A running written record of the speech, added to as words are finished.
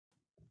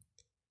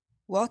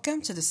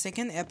Welcome to the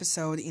second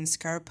episode in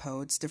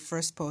Scarpods, the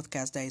first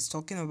podcast that is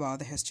talking about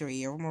the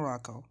history of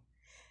Morocco.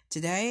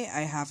 Today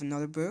I have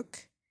another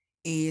book.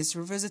 It is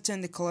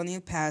Revisiting the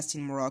Colonial Past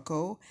in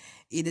Morocco,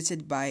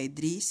 edited by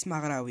Idriss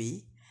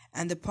Maghraoui,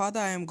 and the part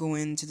that I am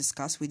going to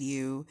discuss with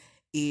you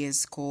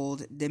is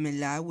called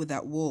Demela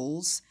Without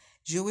Walls,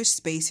 Jewish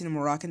Space in a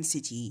Moroccan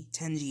City,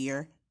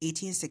 Tangier,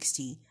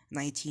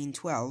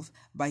 1860-1912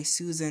 by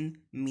Susan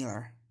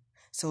Miller.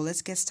 So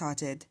let's get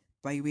started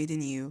by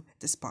reading you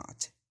the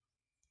spot.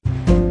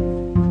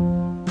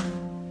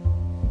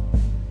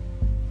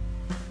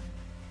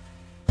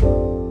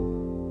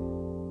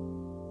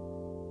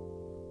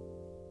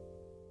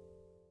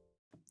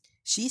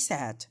 She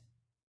said,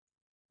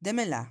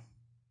 Demela.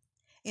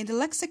 In the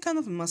lexicon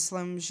of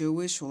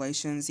Muslim-Jewish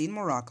relations in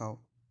Morocco,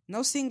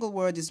 no single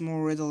word is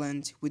more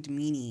redolent with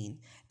meaning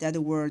than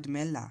the word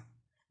Mela,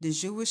 the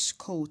Jewish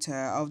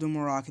quota of the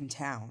Moroccan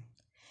town.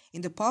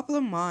 In the popular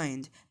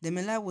mind, the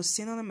Mela was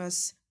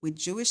synonymous with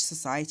Jewish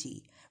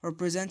society,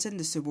 representing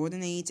the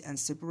subordinate and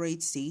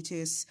separate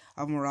status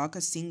of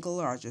Morocco's single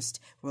largest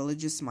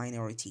religious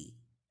minority.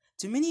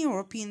 To many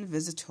European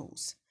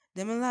visitors,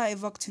 the Mela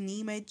evoked an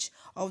image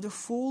of the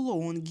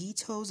forlorn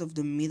ghettos of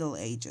the Middle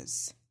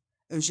Ages.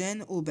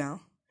 Eugène Aubin,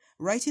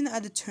 writing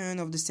at the turn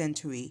of the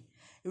century,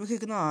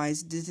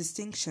 recognized the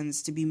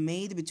distinctions to be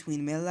made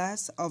between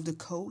Melas of the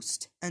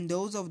coast and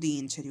those of the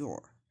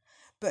interior,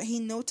 but he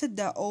noted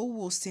that all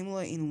were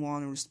similar in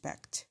one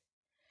respect.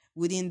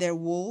 Within their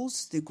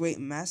walls, the great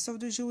mass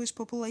of the Jewish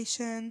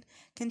population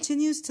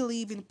continues to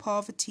live in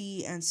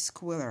poverty and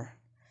squalor.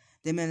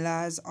 The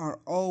Melas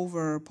are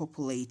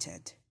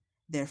overpopulated.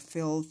 Their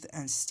filth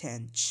and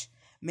stench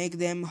make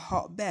them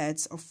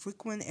hotbeds of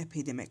frequent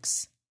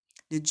epidemics.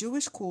 The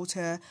Jewish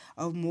quarter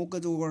of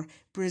Mogador,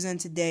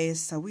 present-day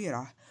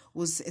Essaouira,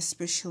 was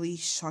especially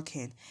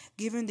shocking,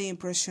 given the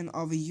impression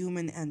of a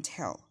human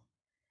ant-hill.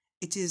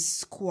 It is a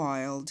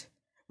squalid,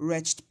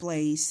 wretched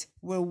place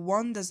where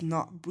one does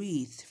not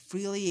breathe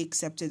freely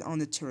except on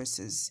the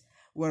terraces,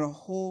 where a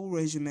whole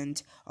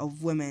regiment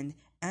of women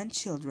and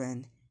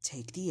children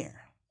take the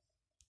air.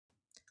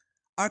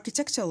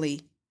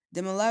 Architecturally,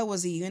 Demela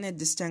was a unit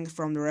distinct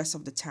from the rest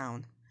of the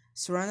town,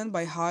 surrounded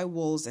by high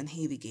walls and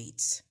heavy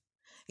gates.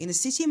 In a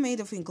city made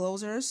of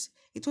enclosures,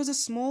 it was a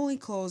small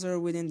enclosure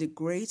within the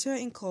greater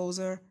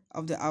enclosure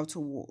of the outer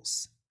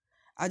walls.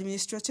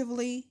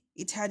 Administratively,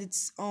 it had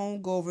its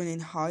own governing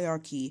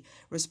hierarchy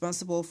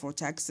responsible for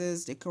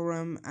taxes,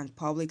 decorum, and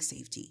public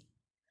safety,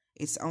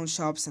 its own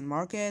shops and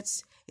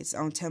markets, its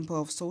own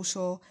temple of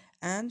social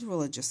and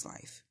religious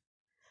life.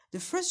 The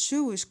first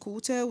Jewish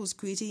quarter was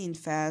created in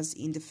Fez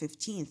in the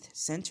 15th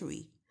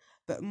century,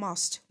 but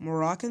most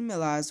Moroccan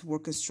Melas were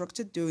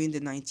constructed during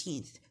the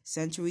 19th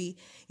century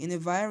in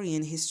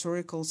varying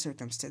historical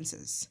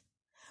circumstances.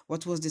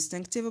 What was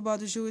distinctive about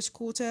the Jewish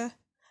quarter?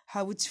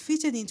 How it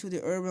fitted into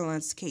the urban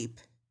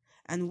landscape,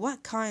 and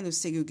what kind of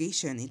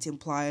segregation it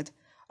implied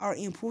are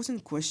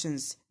important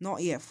questions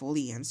not yet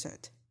fully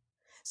answered.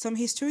 Some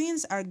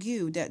historians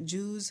argue that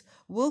Jews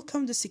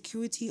welcomed the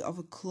security of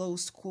a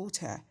closed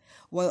quarter,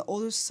 while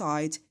others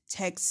cite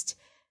texts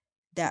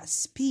that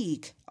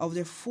speak of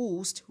their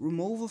forced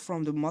removal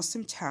from the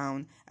Muslim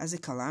town as a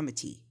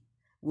calamity,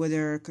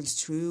 whether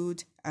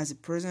construed as a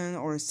prison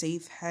or a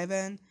safe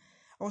haven,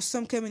 or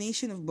some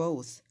combination of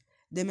both.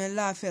 The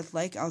Mela felt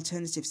like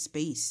alternative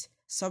space,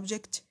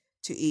 subject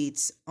to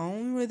its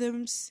own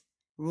rhythms,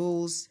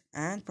 rules,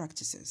 and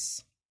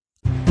practices.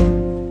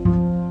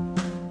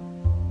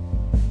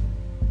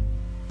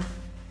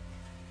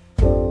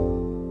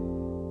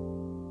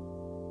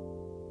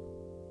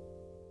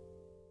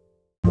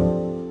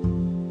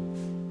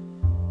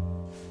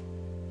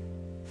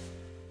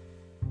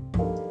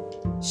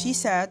 She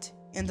said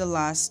in the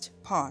last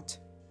part,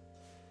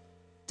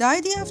 the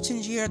idea of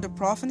Tangier the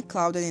prophet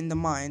clouded in the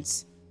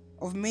minds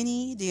of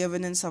many the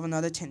evidence of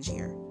another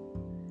Tangier,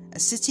 a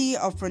city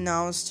of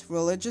pronounced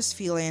religious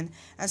feeling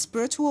and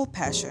spiritual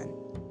passion,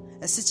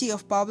 a city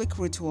of public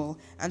ritual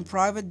and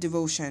private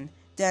devotion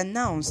that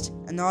announced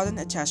an ardent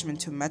attachment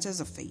to matters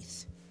of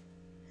faith.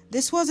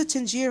 This was a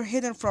Tangier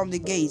hidden from the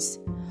gaze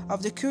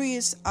of the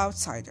curious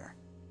outsider.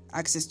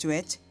 Access to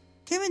it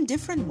came in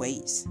different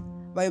ways: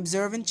 by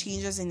observing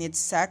changes in its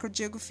sacred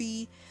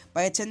geography,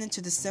 by attending to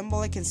the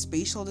symbolic and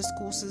spatial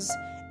discourses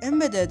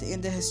embedded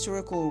in the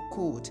historical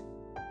record,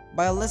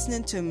 by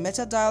listening to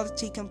meta-dialogue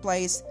taking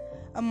place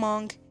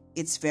among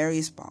its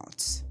various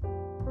parts.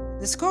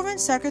 Discovering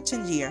sacred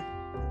Tangier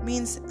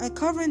means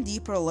uncovering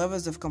deeper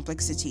levels of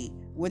complexity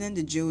within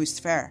the Jewish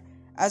sphere,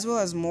 as well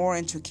as more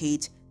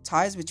intricate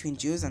ties between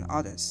Jews and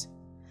others.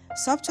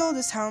 Subtle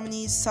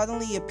disharmonies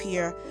suddenly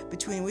appear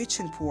between rich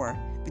and poor,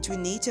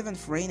 between native and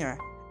foreigner,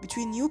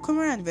 between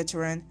newcomer and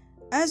veteran,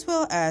 as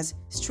well as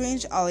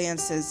strange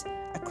alliances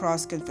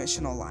across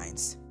confessional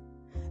lines.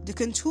 The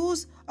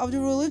contours of the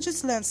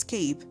religious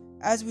landscape,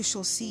 as we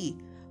shall see,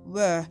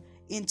 were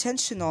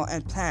intentional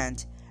and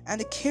planned,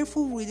 and a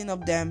careful reading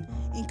of them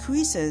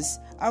increases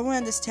our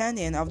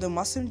understanding of the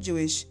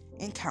Muslim-Jewish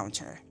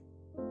encounter.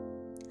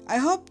 I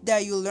hope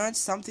that you learned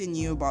something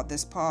new about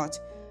this part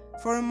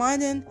For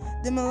reminding,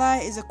 the Mellah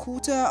is a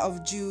quota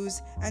of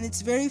Jews and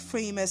it's very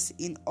famous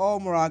in all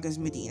Morocco's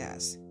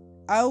Medinas.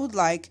 I would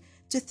like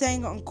to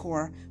thank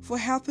Encore for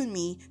helping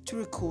me to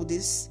record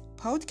this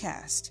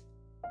podcast.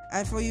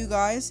 And for you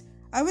guys,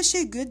 I wish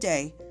you a good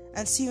day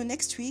and see you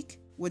next week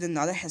with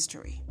another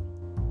history.